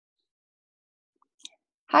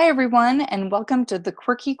Hi, everyone, and welcome to the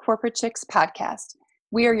Quirky Corporate Chicks podcast.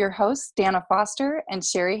 We are your hosts, Dana Foster and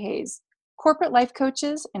Sherry Hayes, corporate life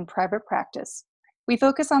coaches in private practice. We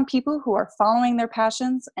focus on people who are following their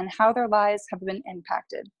passions and how their lives have been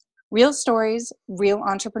impacted. Real stories, real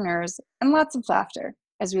entrepreneurs, and lots of laughter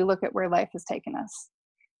as we look at where life has taken us.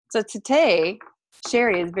 So today,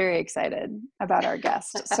 Sherry is very excited about our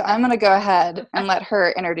guest. So I'm going to go ahead and let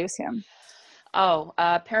her introduce him.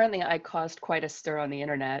 Apparently I caused quite a stir on the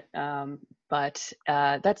internet, but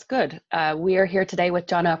that's good. We are here today with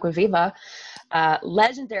John Acquaviva,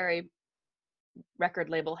 legendary record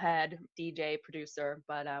label head, DJ, producer,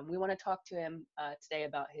 but we want to talk to him today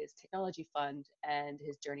about his technology fund and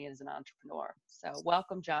his journey as an entrepreneur. So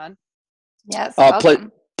welcome, John. Yes,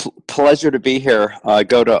 welcome. Pleasure to be here. I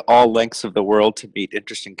go to all lengths of the world to meet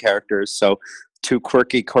interesting characters, so two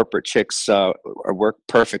quirky corporate chicks work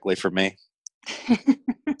perfectly for me.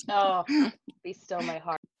 Oh, be still my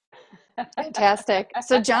heart. Fantastic.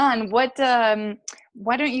 So John, why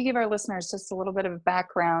don't you give our listeners just a little bit of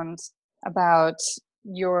background about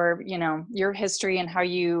your history and how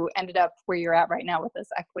you ended up where you're at right now with this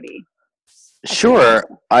equity? Sure.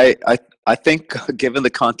 I think given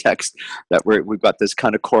the context that we've got this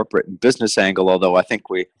kind of corporate and business angle, although I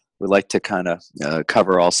think we like to kind of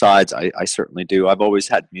cover all sides, I certainly do. I've always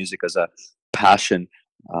had music as a passion.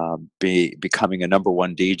 Becoming a number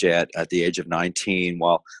one DJ at the age of 19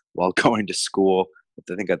 while going to school.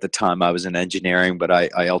 I think at the time I was in engineering, but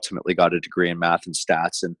I ultimately got a degree in math and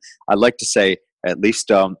stats. And I like to say, at least,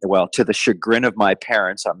 to the chagrin of my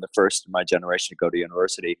parents, I'm the first in my generation to go to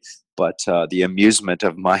university. But the amusement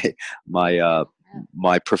of my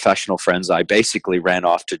professional friends, I basically ran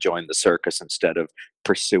off to join the circus instead of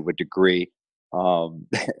pursue a degree.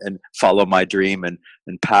 And follow my dream and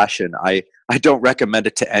passion. I don't recommend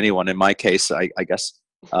it to anyone. In my case, I guess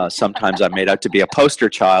sometimes I'm made out to be a poster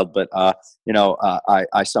child, but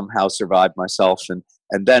I somehow survived myself. And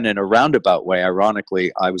then in a roundabout way,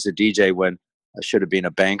 ironically, I was a DJ when I should have been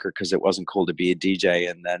a banker because it wasn't cool to be a DJ.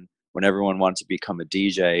 And then when everyone wanted to become a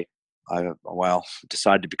DJ, I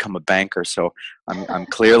decided to become a banker. So I'm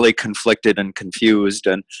clearly conflicted and confused.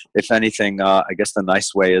 And if anything, I guess the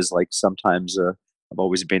nice way is like sometimes I've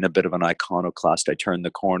always been a bit of an iconoclast. I turn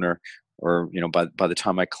the corner, or by the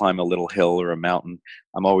time I climb a little hill or a mountain,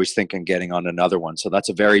 I'm always thinking getting on another one. So that's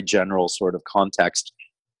a very general sort of context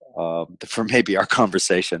for maybe our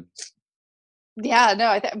conversation. Yeah,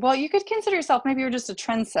 no. Well, you could consider yourself, maybe you're just a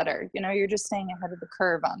trendsetter. You're just staying ahead of the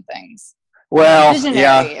curve on things. Well, visionary,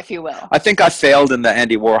 yeah, if you will. I think I failed in the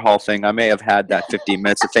Andy Warhol thing. I may have had that 15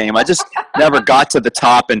 minutes of fame. I just never got to the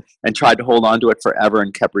top and tried to hold on to it forever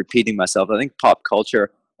and kept repeating myself. I think pop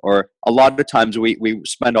culture, or a lot of the times we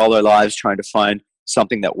spend all our lives trying to find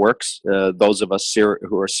something that works. Those of us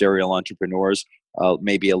who are serial entrepreneurs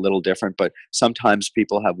may be a little different, but sometimes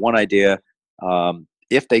people have one idea.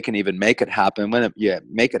 If they can even make it happen,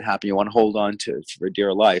 make it happen, you want to hold on to it for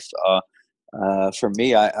dear life. For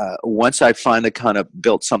me, once I finally kind of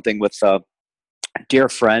built something with a dear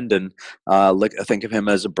friend, and I think of him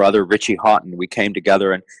as a brother, Richie Houghton. We came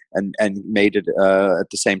together and made it at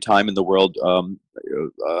the same time in the world,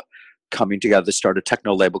 coming together to start a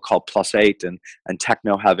techno label called Plus8, and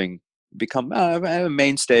techno having become a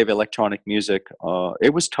mainstay of electronic music.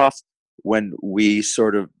 It was tough when we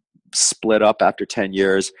sort of split up after 10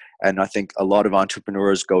 years, and I think a lot of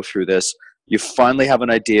entrepreneurs go through this. You finally have an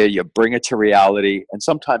idea, you bring it to reality, and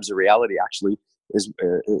sometimes the reality actually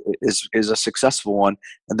is a successful one.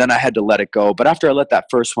 And then I had to let it go. But after I let that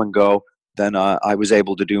first one go, then I was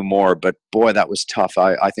able to do more. But boy, that was tough.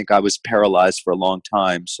 I think I was paralyzed for a long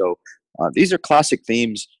time. So these are classic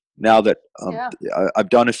themes now that I've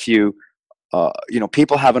done a few.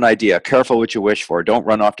 People have an idea. Careful what you wish for. Don't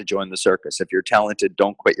run off to join the circus. If you're talented,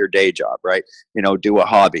 don't quit your day job, right? Do a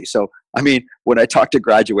hobby. So, I mean, when I talk to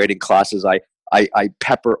graduating classes, I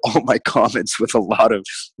pepper all my comments with a lot of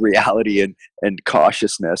reality and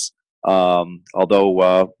cautiousness.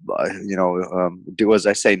 Although, do as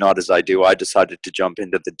I say, not as I do. I decided to jump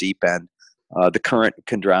into the deep end. The current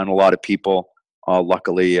can drown a lot of people.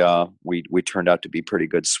 Luckily, we turned out to be pretty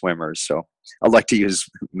good swimmers. So I like to use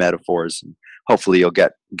metaphors, and hopefully you'll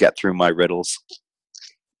get through my riddles.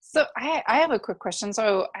 So I have a quick question.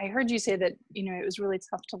 So I heard you say that it was really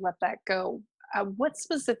tough to let that go. What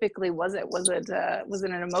specifically was it? Was it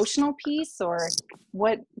an emotional piece, or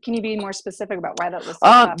what? Can you be more specific about why that was so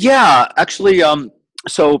tough? Yeah, actually,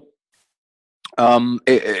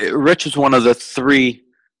 Rich is one of the three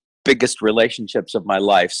biggest relationships of my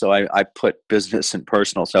life. So I put business and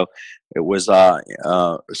personal. So it was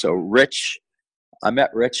so Rich I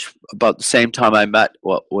met Rich about the same time I met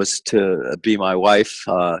what was to be my wife,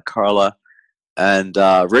 Carla. And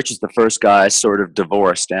Rich is the first guy I sort of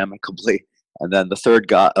divorced amicably. And then the third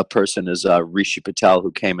guy, a person, is Rishi Patel,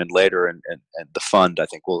 who came in later, and the fund. I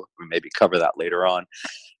think we'll maybe cover that later on.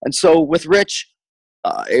 And so with Rich,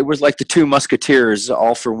 it was like the two musketeers,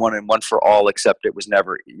 all for one and one for all, except it was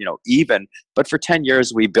never, even. But for 10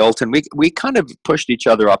 years we built, and we kind of pushed each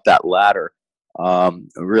other up that ladder,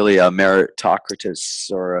 really a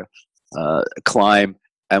meritocratus or a climb.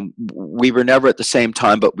 And we were never at the same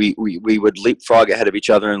time, but we would leapfrog ahead of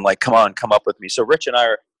each other and like, come on, come up with me. So Rich and I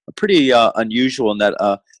are pretty unusual in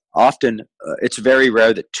that often it's very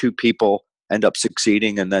rare that two people end up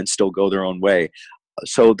succeeding and then still go their own way.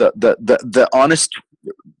 So the honest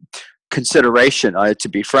consideration, to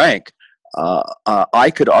be frank,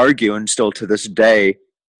 I could argue, and still to this day,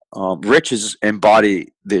 Rich is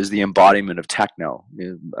the embodiment of techno.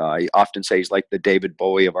 I often say he's like the David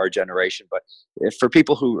Bowie of our generation. But if, for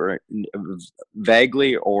people who are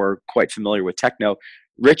vaguely or quite familiar with techno,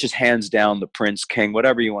 Rich is hands down the Prince, King,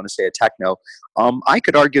 whatever you want to say, of techno. I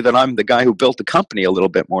could argue that I'm the guy who built the company a little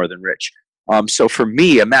bit more than Rich. So for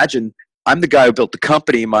me, imagine I'm the guy who built the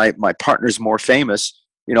company. My partner's more famous.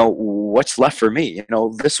 What's left for me?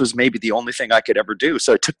 This was maybe the only thing I could ever do.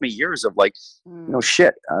 So it took me years of like,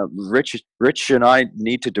 shit, Rich and I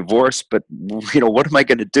need to divorce, but what am I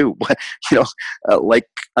going to do? Like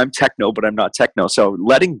I'm techno, but I'm not techno. So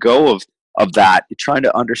letting go of that, trying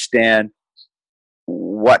to understand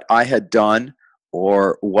what I had done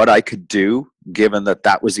or what I could do, given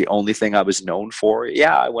that was the only thing I was known for.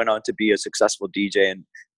 Yeah, I went on to be a successful DJ and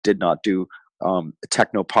did not do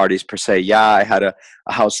techno parties per se. Yeah, I had a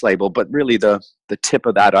house label, but really the tip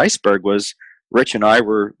of that iceberg was Rich and I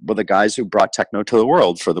were the guys who brought techno to the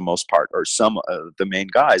world for the most part, or some of the main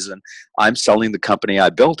guys. And I'm selling the company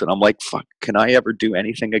I built, and I'm like, fuck, can I ever do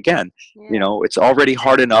anything again? Yeah. It's already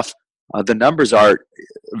hard enough. The numbers are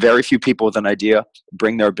very few people with an idea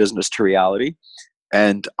bring their business to reality.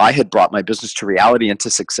 And I had brought my business to reality and to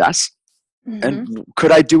success. Mm-hmm. And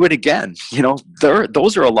could I do it again?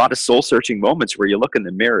 Those are a lot of soul searching moments where you look in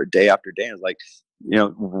the mirror day after day and like,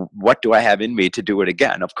 what do I have in me to do it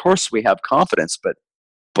again? Of course we have confidence,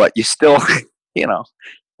 but you still,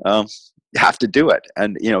 have to do it.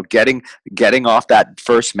 And, getting off that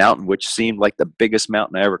first mountain, which seemed like the biggest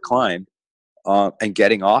mountain I ever climbed, and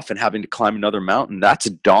getting off and having to climb another mountain, that's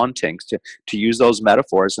daunting to use those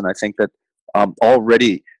metaphors. And I think that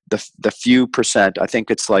already the few percent, I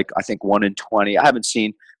think it's like, 1 in 20. I haven't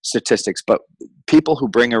seen statistics, but people who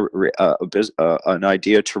bring an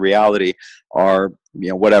idea to reality are,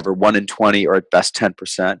 1 in 20 or at best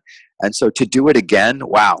 10%. And so to do it again,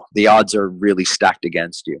 wow, the odds are really stacked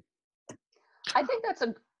against you. I think that's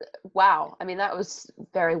wow. I mean, that was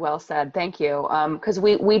very well said. Thank you. Because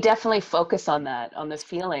we definitely focus on that, on the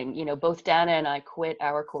feeling. Both Dana and I quit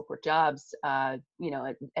our corporate jobs. As you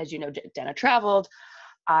know, Dana traveled.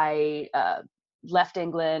 I left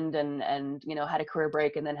England and had a career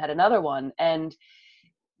break and then had another one. And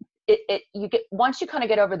you get, once you kind of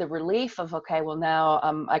get over the relief of, okay, well now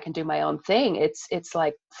I can do my own thing. It's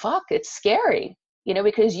like, fuck, it's scary,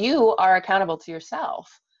 because you are accountable to yourself.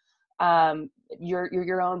 You're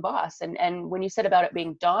your own boss. And when you said about it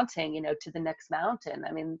being daunting, to the next mountain,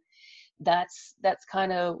 I mean, that's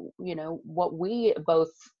kind of, what we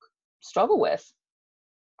both struggle with,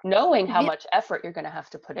 knowing how much effort you're going to have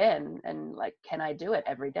to put in, and like, can I do it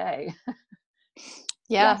every day?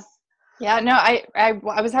 Yeah. Yes. Yeah, no,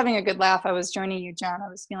 I was having a good laugh. I was joining you, John. I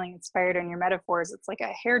was feeling inspired on your metaphors. It's like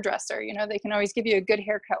a hairdresser, they can always give you a good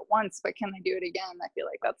haircut once, but can they do it again? I feel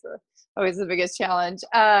like that's always the biggest challenge.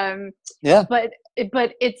 Yeah. But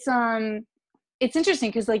it's interesting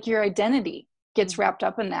because like your identity gets wrapped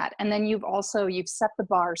up in that. And then you've set the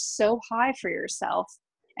bar so high for yourself.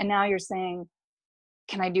 And now you're saying,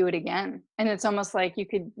 can I do it again? And it's almost like you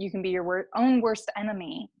can be your own worst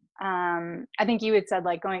enemy. I think you had said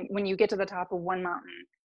like when you get to the top of one mountain,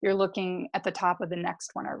 you're looking at the top of the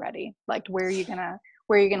next one already. Like where are you gonna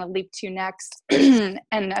leap to next? And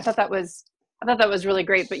I thought that was really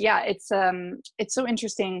great. But yeah, it's so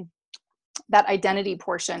interesting, that identity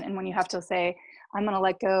portion. And when you have to say, I'm gonna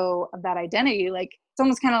let go of that identity, like it's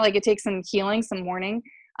almost kind of like it takes some healing, some mourning.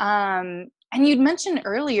 And you'd mentioned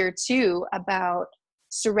earlier too about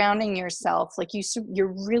surrounding yourself, like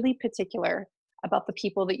you're really particular about the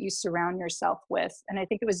people that you surround yourself with. And I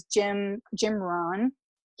think it was Jim Rohn.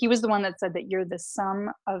 He was the one that said that you're the sum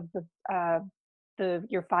of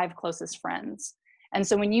your 5 closest friends. And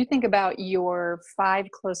so when you think about your 5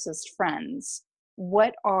 closest friends,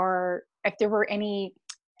 if there were any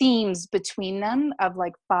themes between them of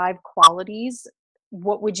like 5 qualities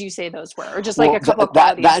what would you say those were? Or just like Well, a couple of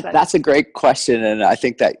qualities that's a great question, and I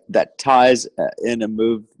think that ties in and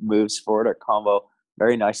moves forward our convo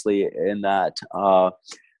very nicely. In that,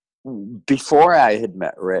 before I had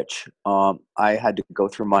met Rich, I had to go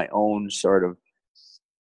through my own sort of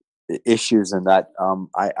issues, and that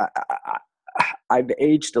I've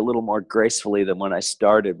aged a little more gracefully than when I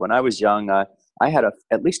started. When I was young, I had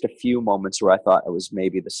at least a few moments where I thought I was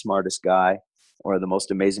maybe the smartest guy or the most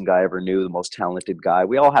amazing guy I ever knew, the most talented guy.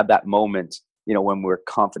 We all have that moment, when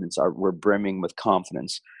we're brimming with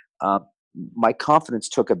confidence. My confidence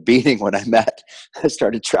took a beating when I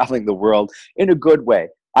started traveling the world in a good way.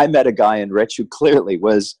 I met a guy in Rich who clearly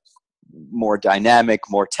was more dynamic,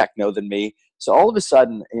 more techno than me. So all of a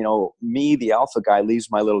sudden, me, the alpha guy, leaves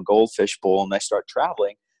my little goldfish bowl and I start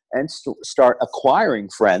traveling and start acquiring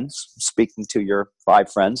friends. Speaking to your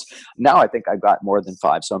 5 friends, now I think I've got more than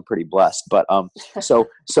 5, so I'm pretty blessed. But I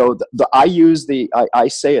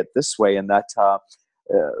say it this way, in that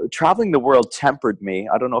traveling the world tempered me.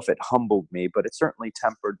 I don't know if it humbled me, but it certainly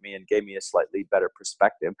tempered me and gave me a slightly better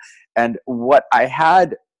perspective. And what I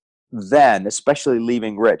had then, especially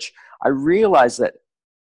leaving Rich, I realized that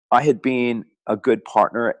I had been a good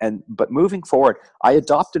partner, but moving forward, I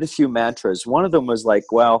adopted a few mantras. One of them was like,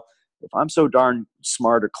 well, if I'm so darn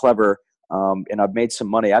smart or clever, and I've made some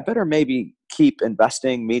money, I better maybe keep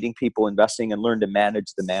investing, meeting people, investing, and learn to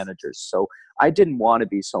manage the managers. So I didn't want to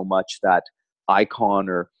be so much that icon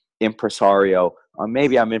or impresario.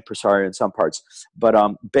 Maybe I'm impresario in some parts, but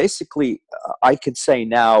basically, I could say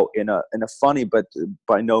now in a funny but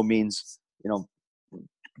by no means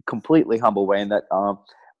completely humble way, in that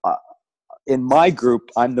in my group,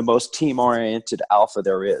 I'm the most team-oriented alpha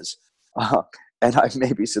there is. And I've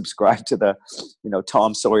maybe subscribed to the,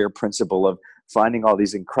 Tom Sawyer principle of finding all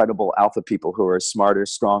these incredible alpha people who are smarter,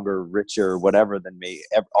 stronger, richer, whatever than me,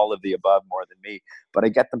 all of the above more than me. But I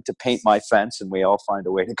get them to paint my fence and we all find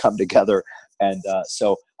a way to come together. And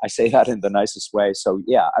so I say that in the nicest way. So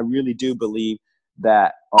yeah, I really do believe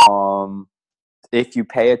that if you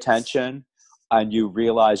pay attention and you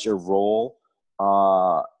realize your role,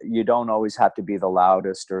 you don't always have to be the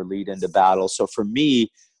loudest or lead into battle. So for me,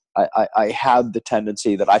 I have the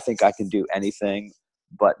tendency that I think I can do anything.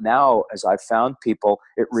 But now, as I've found people,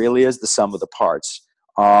 it really is the sum of the parts.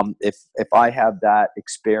 If I have that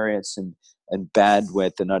experience and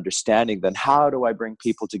bandwidth and understanding, then how do I bring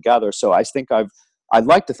people together? So I'd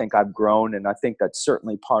like to think I've grown, and I think that's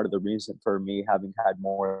certainly part of the reason for me having had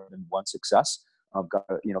more than one success. I've got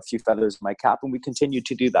a few feathers in my cap, and we continue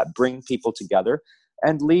to do that, bring people together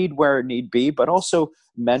and lead where need be, but also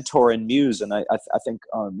mentor and muse. And I think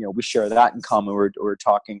we share that in common. We're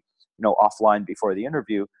talking offline before the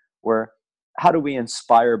interview, where how do we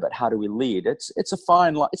inspire, but how do we lead? It's a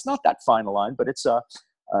fine line. It's not that fine a line, but it's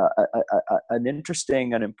an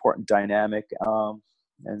interesting and important dynamic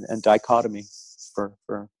and dichotomy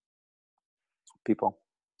for people.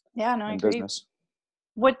 Yeah, no, I agree. Business.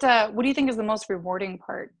 What do you think is the most rewarding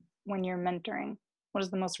part when you're mentoring? What is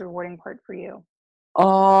the most rewarding part for you?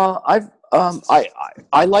 I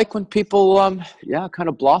like when people kind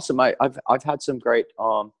of blossom. I've had some great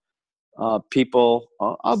people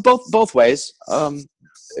both ways.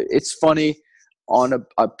 It's funny on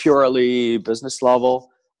a purely business level.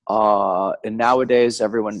 And nowadays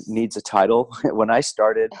everyone needs a title. When I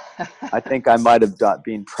started, I think I might have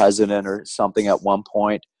been president or something at one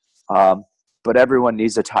point. But everyone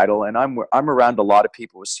needs a title, and I'm around a lot of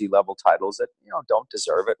people with C-level titles that don't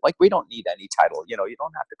deserve it. Like, we don't need any title. You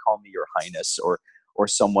don't have to call me Your Highness or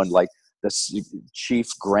someone like the Chief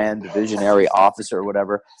Grand Visionary Officer or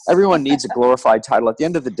whatever. Everyone needs a glorified title. At the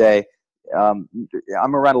end of the day, I'm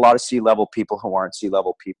around a lot of C-level people who aren't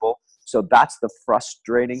C-level people. So that's the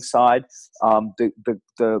frustrating side.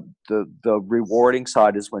 The rewarding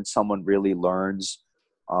side is when someone really learns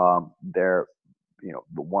their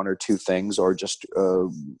one or two things, or just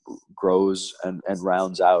grows and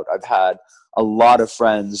rounds out. I've had a lot of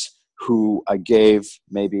friends who I gave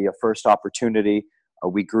maybe a first opportunity.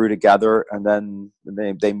 We grew together, and then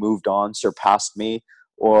they moved on, surpassed me.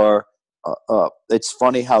 Or it's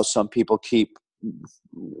funny how some people keep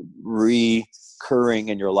recurring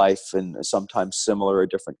in your life, and sometimes similar or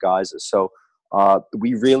different guises. So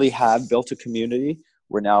we really have built a community.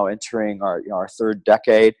 We're now entering our 3rd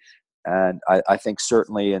decade. And I think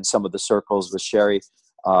certainly in some of the circles with Sherry,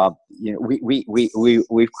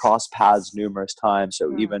 we've crossed paths numerous times.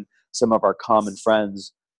 So even some of our common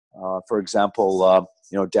friends, for example,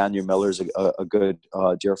 Daniel Miller's a good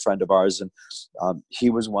dear friend of ours, and he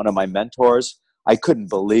was one of my mentors. I couldn't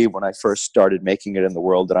believe when I first started making it in the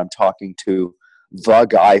world that I'm talking to the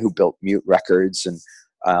guy who built Mute Records, and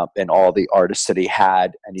and all the artists that he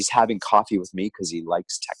had, and he's having coffee with me because he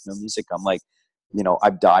likes techno music. I'm like,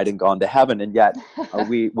 I've died and gone to heaven, and yet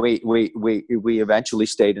we eventually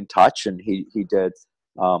stayed in touch, and he did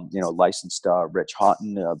licensed Rich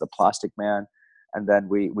Houghton, the Plastic Man. And then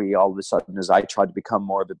we all of a sudden, as I tried to become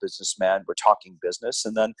more of a businessman, we're talking business,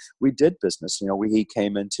 and then we did business. He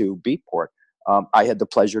came into Beatport. I had the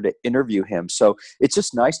pleasure to interview him, so it's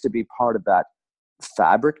just nice to be part of that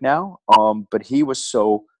fabric now. But he was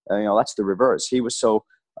so, that's the reverse. He was so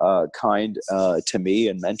kind to me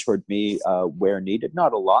and mentored me where needed.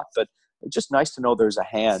 Not a lot, but it's just nice to know there's a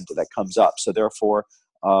hand that comes up. So therefore,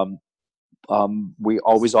 we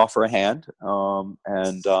always offer a hand,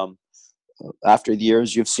 and after the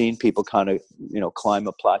years, you've seen people kind of, climb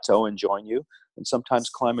a plateau and join you, and sometimes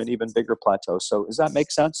climb an even bigger plateau. So does that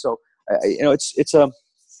make sense? So, it's a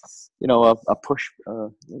push,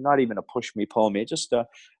 not even a push me, pull me, just,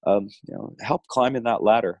 help climbing that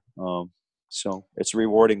ladder. So it's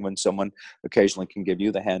rewarding when someone occasionally can give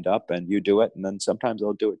you the hand up and you do it, and then sometimes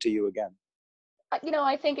they'll do it to you again.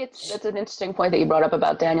 I think it's an interesting point that you brought up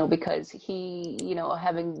about Daniel, because he,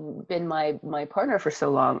 having been my partner for so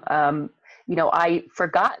long, I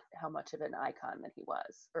forgot how much of an icon that he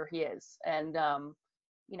was, or he is. And,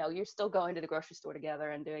 you're still going to the grocery store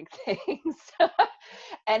together and doing things.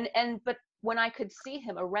 But when I could see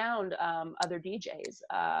him around other DJs,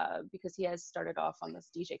 because he has started off on this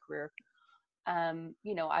DJ career,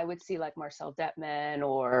 I would see like Marcel Detman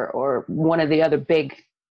or one of the other big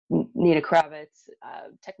Nina Kravitz,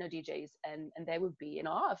 techno DJs, and they would be in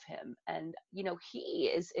awe of him. And he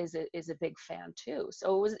is a big fan too.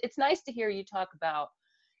 So it's nice to hear you talk about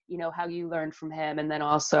how you learned from him, and then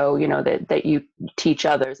also that you teach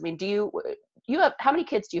others. I mean, do you have, how many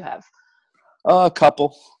kids do you have? A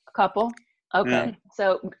couple. A couple. Okay. Yeah.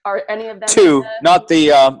 So are any of them two? Not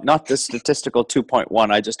the statistical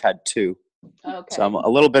 2.1. I just had two. Okay. So I'm a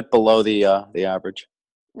little bit below the average.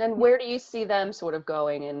 Then where do you see them sort of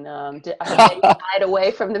going? And have they shied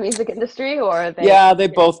away from the music industry, or are they? Yeah, they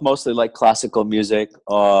both mostly like classical music.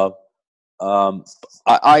 I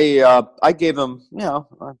gave them,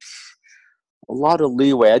 a lot of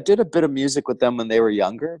leeway. I did a bit of music with them when they were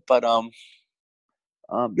younger, but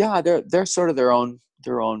yeah, they're sort of their own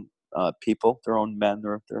people, their own men.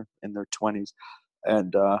 They're in their 20s,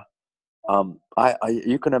 and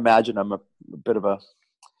you can imagine I'm a bit of a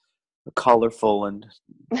colorful and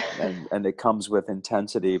it comes with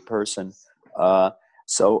intensity person.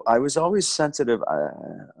 So I was always sensitive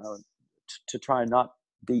to try not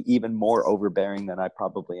be even more overbearing than I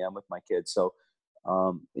probably am with my kids. So,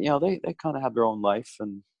 they kind of have their own life,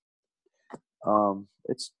 and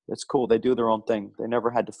it's cool. They do their own thing. They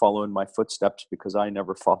never had to follow in my footsteps because I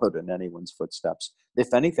never followed in anyone's footsteps.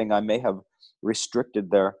 If anything, I may have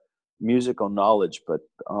restricted their musical knowledge, but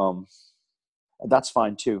that's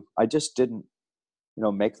fine too. I just didn't,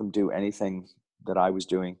 make them do anything that I was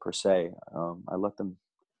doing per se. I let them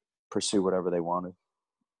pursue whatever they wanted.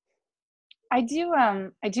 I do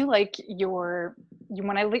like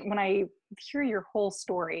when I hear your whole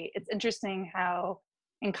story. It's interesting how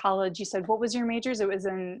in college you said, what was your majors? It was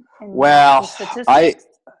in statistics.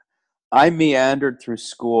 I meandered through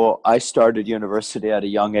school. I started university at a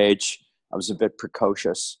young age. I was a bit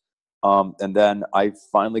precocious. And then I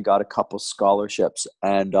finally got a couple scholarships,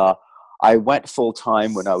 and I went full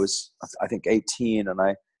time when I was, I think, 18, and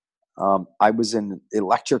I was in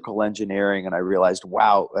electrical engineering, and I realized,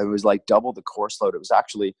 wow, it was like double the course load. It was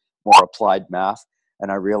actually more applied math,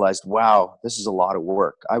 and I realized, wow, this is a lot of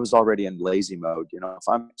work. I was already in lazy mode. If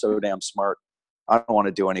I'm so damn smart, I don't want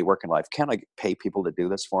to do any work in life. Can't I pay people to do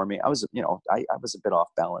this for me? I was, I was a bit off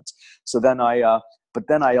balance. So then but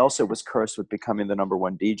then I also was cursed with becoming the number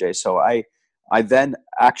one DJ. So I then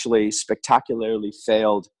actually spectacularly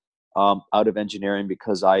failed out of engineering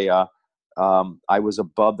because I was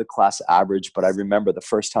above the class average. But I remember the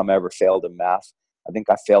first time I ever failed in math. I think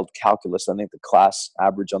I failed calculus. I think the class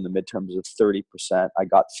average on the midterms was 30%. I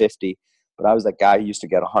got 50. But I was that guy who used to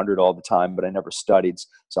get 100 all the time, but I never studied.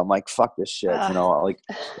 So I'm like, fuck this shit,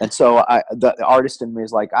 and so the artist in me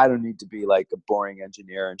is like, I don't need to be like a boring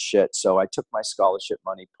engineer and shit. So I took my scholarship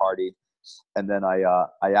money, partied, and then I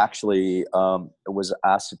actually was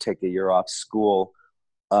asked to take a year off school,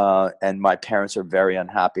 and my parents are very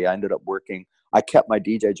unhappy. I ended up working. I kept my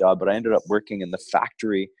DJ job, but I ended up working in the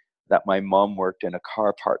factory that my mom worked in, a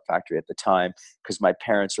car part factory at the time, because my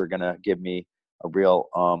parents were going to give me a real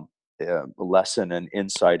lesson and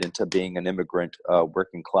insight into being an immigrant,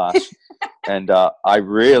 working class. And I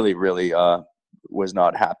really, really was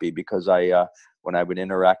not happy because when I would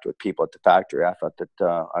interact with people at the factory, I thought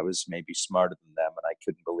that I was maybe smarter than them, and I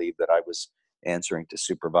couldn't believe that I was answering to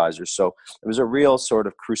supervisors. So it was a real sort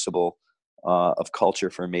of crucible of culture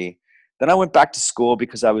for me. Then I went back to school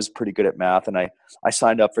because I was pretty good at math, and I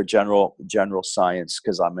signed up for general science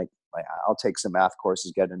because I'll take some math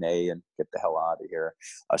courses, get an A, and get the hell out of here.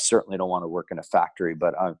 I certainly don't want to work in a factory,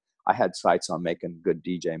 but I had sights on making good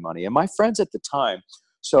DJ money. And my friends at the time,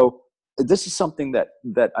 so this is something that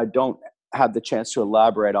I don't have the chance to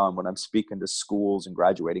elaborate on when I'm speaking to schools and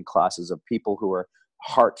graduating classes of people who are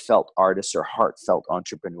heartfelt artists or heartfelt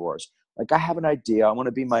entrepreneurs. Like, I have an idea. I want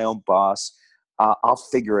to be my own boss. I'll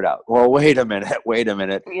figure it out. Well, wait a minute. We live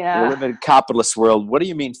in a capitalist world. What do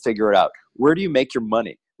you mean figure it out? Where do you make your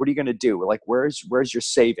money? What are you going to do? Like, where's your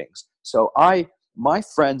savings? So my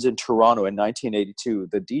friends in Toronto in 1982,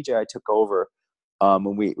 the DJ I took over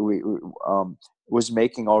when we was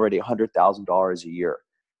making already $100,000 a year.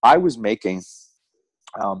 I was making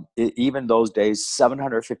even those days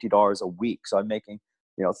 $750 a week. So I'm making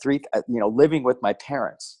living with my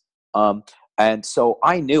parents. And so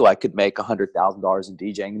I knew I could make $100,000 in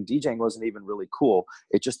DJing, and DJing wasn't even really cool.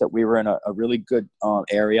 It's just that we were in a really good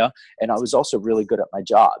area, and I was also really good at my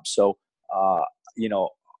job. So,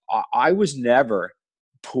 I was never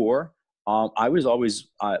poor. I was always,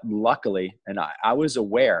 luckily, and I was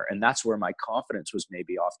aware, and that's where my confidence was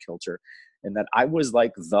maybe off kilter, and that I was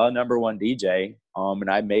like the number one DJ,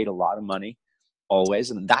 and I made a lot of money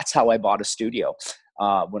always, and that's how I bought a studio.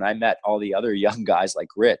 When I met all the other young guys like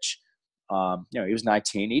Rich, he was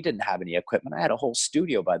 19. He didn't have any equipment. I had a whole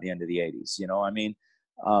studio by the end of the 80s.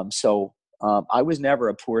 I was never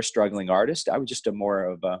a poor, struggling artist. I was just a more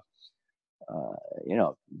of a,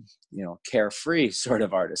 carefree sort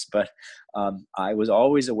of artist. But I was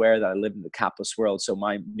always aware that I lived in the capitalist world. So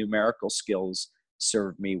my numerical skills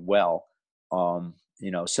served me well.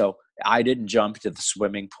 So I didn't jump to the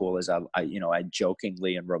swimming pool, as I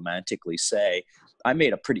jokingly and romantically say. I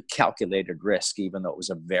made a pretty calculated risk, even though it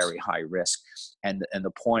was a very high risk. And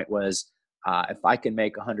the point was, if I can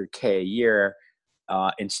make $100K a year,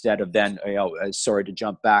 instead of then, sorry to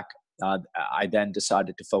jump back, I then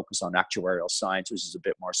decided to focus on actuarial science, which is a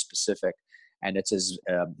bit more specific. And it's as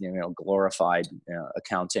glorified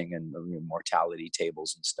accounting and mortality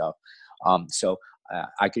tables and stuff. So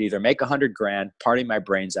I could either make $100,000, party my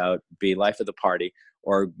brains out, be life of the party,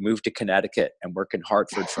 or move to Connecticut and work in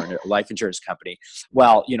Hartford for a life insurance company.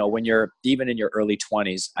 Well, when you're even in your early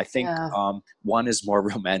 20s, I think one is more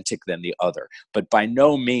romantic than the other. But by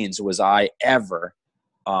no means was I ever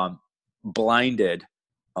blinded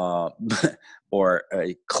or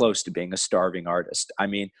close to being a starving artist. I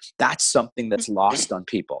mean, that's something that's lost on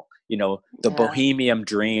people. The bohemian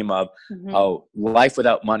dream of, life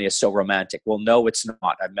without money is so romantic. Well, no, it's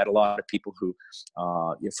not. I've met a lot of people who,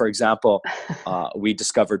 for example, we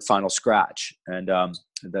discovered Final Scratch, and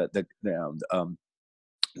the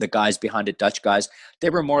guys behind it, Dutch guys, they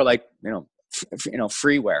were more like,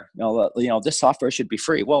 freeware. This software should be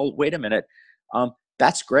free. Well, wait a minute.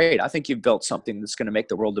 That's great. I think you've built something that's going to make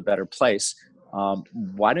the world a better place.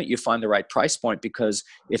 Why don't you find the right price point? Because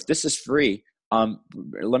if this is free,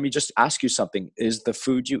 let me just ask you something. Is the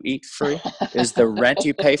food you eat free? Is the rent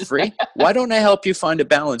you pay free? Why don't I help you find a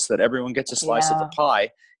balance that everyone gets a slice of the pie?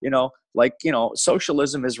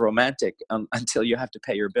 Socialism is romantic until you have to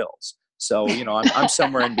pay your bills. So, I'm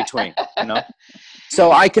somewhere in between,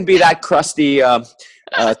 So I can be that crusty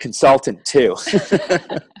consultant too.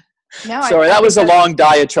 No, sorry, that was a long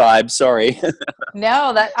diatribe. Sorry.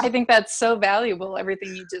 No, I think that's so valuable,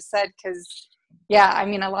 everything you just said, because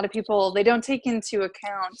a lot of people, they don't take into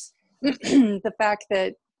account the fact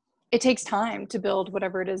that it takes time to build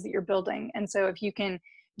whatever it is that you're building. And so if you can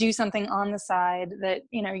do something on the side that,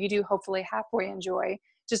 you do hopefully halfway enjoy,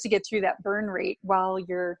 just to get through that burn rate while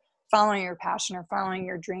you're following your passion or following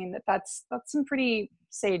your dream, that's some pretty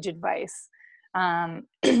sage advice. And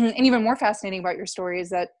even more fascinating about your story is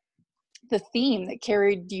that the theme that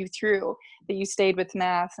carried you through, that you stayed with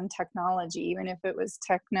math and technology, even if it was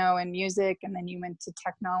techno and music, and then you went to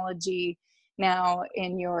technology now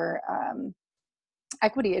in your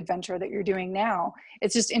equity adventure that you're doing now.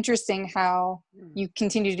 It's just interesting how you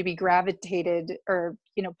continue to be gravitated or,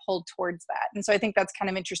 pulled towards that. And so I think that's kind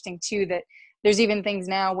of interesting too, that there's even things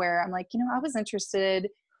now where I'm like, I was interested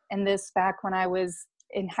in this back when I was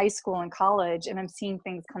in high school and college, and I'm seeing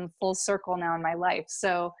things come full circle now in my life.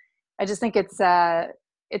 So I just think it's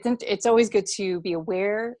always good to be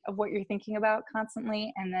aware of what you're thinking about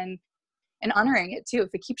constantly, and honoring it too. If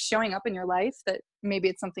it keeps showing up in your life, that maybe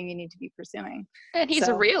it's something you need to be pursuing. And he's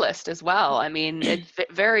a realist as well. I mean, it's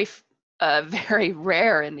very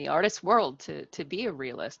rare in the artist world to be a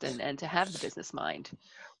realist and to have the business mind.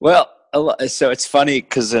 Well, So it's funny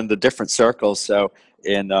because in the different circles, so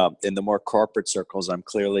in the more corporate circles, I'm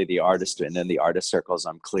clearly the artist, and in the artist circles,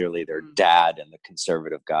 I'm clearly their dad and the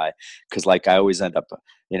conservative guy. Because like I always end up, at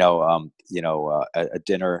a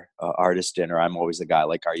dinner, artist dinner, I'm always the guy.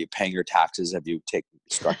 Like, are you paying your taxes? Have you taken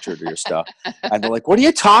structured your stuff? And they're like, what are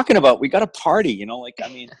you talking about? We got a party, like I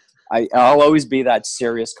mean. I'll always be that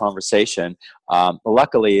serious conversation.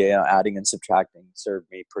 Luckily, adding and subtracting served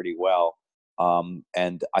me pretty well.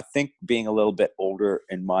 And I think being a little bit older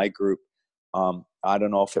in my group, I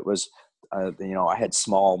don't know if it was, I had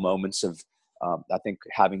small moments of, I think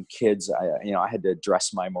having kids, I had to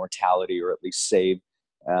address my mortality or at least save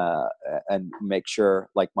and make sure,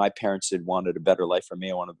 like my parents had wanted a better life for me.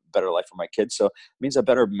 I wanted a better life for my kids. So it means I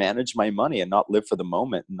better manage my money and not live for the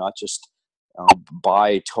moment and not just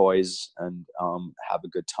buy toys and have a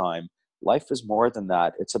good time. Life is more than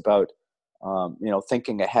that. It's about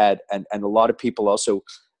thinking ahead, and a lot of people also.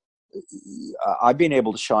 I've been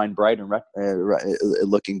able to shine bright and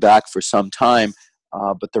looking back for some time,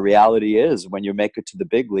 but the reality is, when you make it to the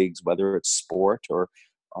big leagues, whether it's sport or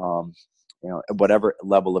whatever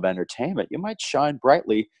level of entertainment, you might shine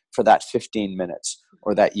brightly for that 15 minutes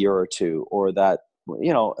or that year or two, or that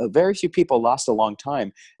very few people last a long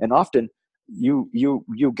time, and often you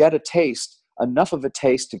get a taste, enough of a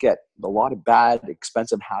taste to get a lot of bad,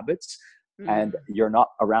 expensive habits, and you're not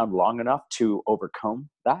around long enough to overcome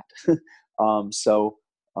that.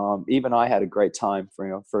 Even I had a great time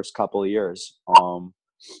for first couple of years, and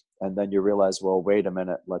then you realize, well, wait a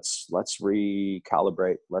minute, let's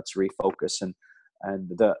recalibrate, let's refocus, and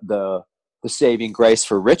the saving grace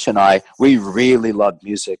for Rich and I, we really loved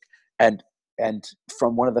music, and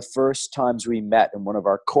from one of the first times we met, and one of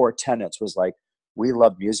our core tenets was like, we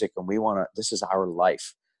love music and we want to, this is our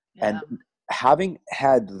life. Yeah. And having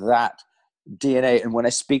had that DNA, and when I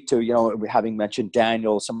speak to, having mentioned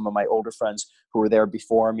Daniel, some of my older friends who were there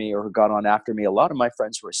before me or who got on after me, a lot of my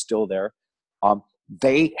friends who are still there,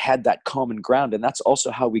 they had that common ground. And that's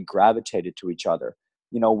also how we gravitated to each other.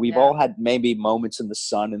 We've all had maybe moments in the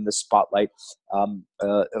sun, in the spotlight,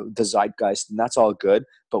 the zeitgeist, and that's all good.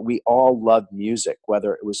 But we all loved music,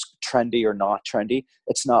 whether it was trendy or not trendy.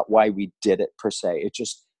 It's not why we did it per se. It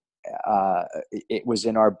just, it was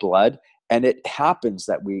in our blood. And it happens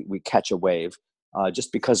that we catch a wave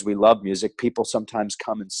just because we love music. People sometimes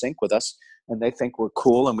come and sync with us, and they think we're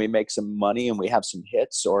cool, and we make some money, and we have some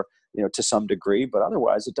hits, or to some degree. But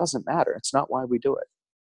otherwise, it doesn't matter. It's not why we do it.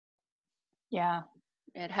 Yeah.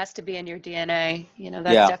 It has to be in your DNA. That's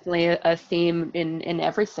definitely a theme in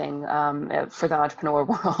everything for the entrepreneur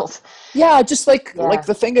world. Yeah, just like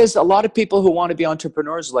the thing is, a lot of people who want to be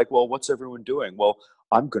entrepreneurs are like, well, what's everyone doing? Well,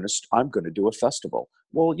 I'm gonna do a festival.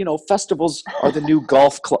 Well, festivals are the new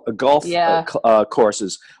golf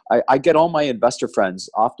courses. I get all my investor friends,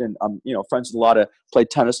 often friends with a lot of played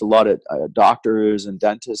tennis, a lot of doctors and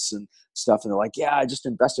dentists and stuff, and they're like, yeah, I just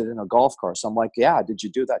invested in a golf course. I'm like, yeah, did you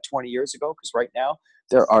do that 20 years ago? Because right now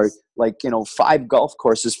there are 5 golf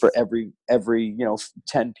courses for every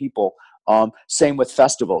 10 people. Same with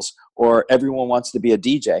festivals, or everyone wants to be a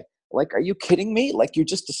DJ. Like, are you kidding me? Like, you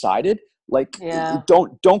just decided? Like,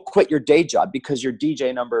 don't quit your day job because you're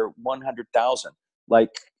DJ number 100,000. Like,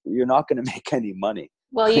 you're not going to make any money.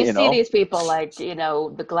 Well, you see these people like, the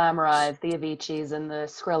Glamorize, the Aviciis, and the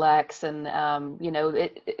Skrillex, and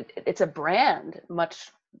it's a brand.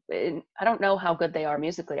 I don't know how good they are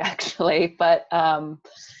musically, actually, but I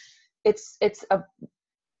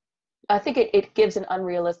think it gives an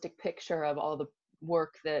unrealistic picture of all the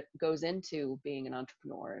work that goes into being an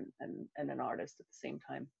entrepreneur and an artist at the same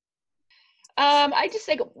time. I just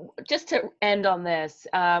think, just to end on this,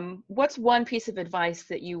 what's one piece of advice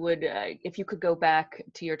that you would, if you could go back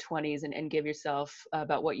to your 20s and give yourself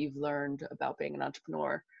about what you've learned about being an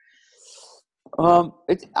entrepreneur?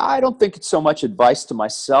 I don't think it's so much advice to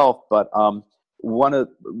myself, but one of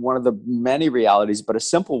the many realities, but a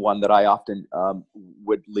simple one that I often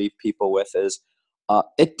would leave people with is,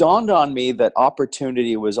 it dawned on me that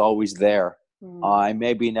opportunity was always there. I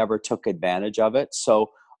maybe never took advantage of it.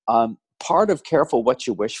 So part of careful what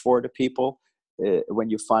you wish for to people,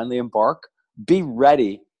 when you finally embark, be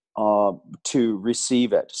ready to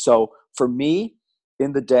receive it. So for me,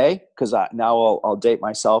 in the day, because now I'll date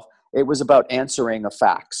myself, it was about answering a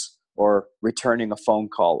fax or returning a phone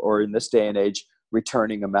call, or in this day and age,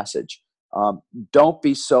 returning a message. Don't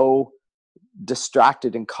be so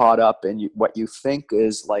distracted and caught up in what you think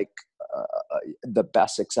is like the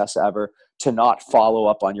best success ever, to not follow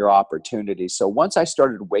up on your opportunities. So once I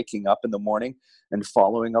started waking up in the morning and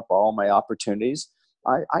following up all my opportunities,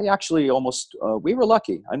 I actually almost, we were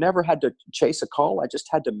lucky. I never had to chase a call. I just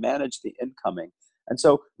had to manage the incoming. And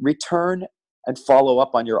so return and follow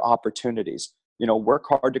up on your opportunities. Work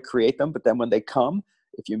hard to create them, but then when they come,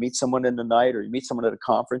 if you meet someone in the night or you meet someone at a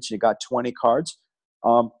conference and you got 20 cards,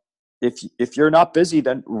 if you're not busy,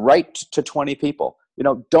 then write to 20 people.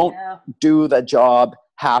 Don't do the job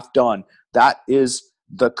half done. That is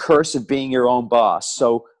the curse of being your own boss.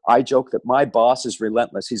 So I joke that my boss is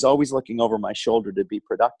relentless. He's always looking over my shoulder to be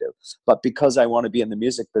productive. But because I want to be in the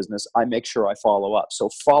music business, I make sure I follow up. So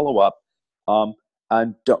follow up,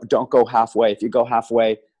 and don't go halfway. If you go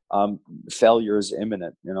halfway, failure is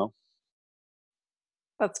imminent,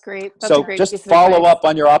 That's great. That's so just follow up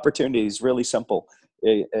on your opportunities. Really simple.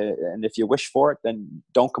 And if you wish for it, then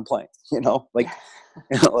don't complain.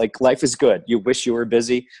 Like life is good. You wish you were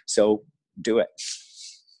busy, so do it.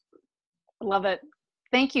 Love it.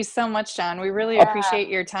 Thank you so much, John. We really appreciate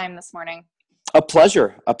your time this morning. A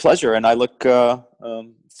pleasure. And I look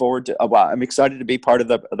forward to. Well, I'm excited to be part of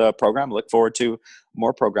the program. I look forward to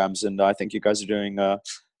more programs, and I think you guys are doing a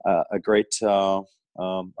great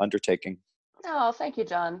undertaking. Oh, thank you,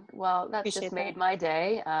 John. Well, that's just made my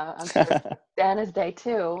day. I'm sure Dana's day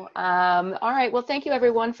too. All right. Well, thank you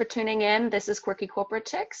everyone for tuning in. This is Quirky Corporate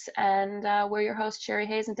Chicks, and we're your hosts, Sherry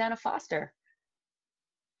Hayes and Dana Foster.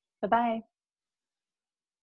 Bye-bye.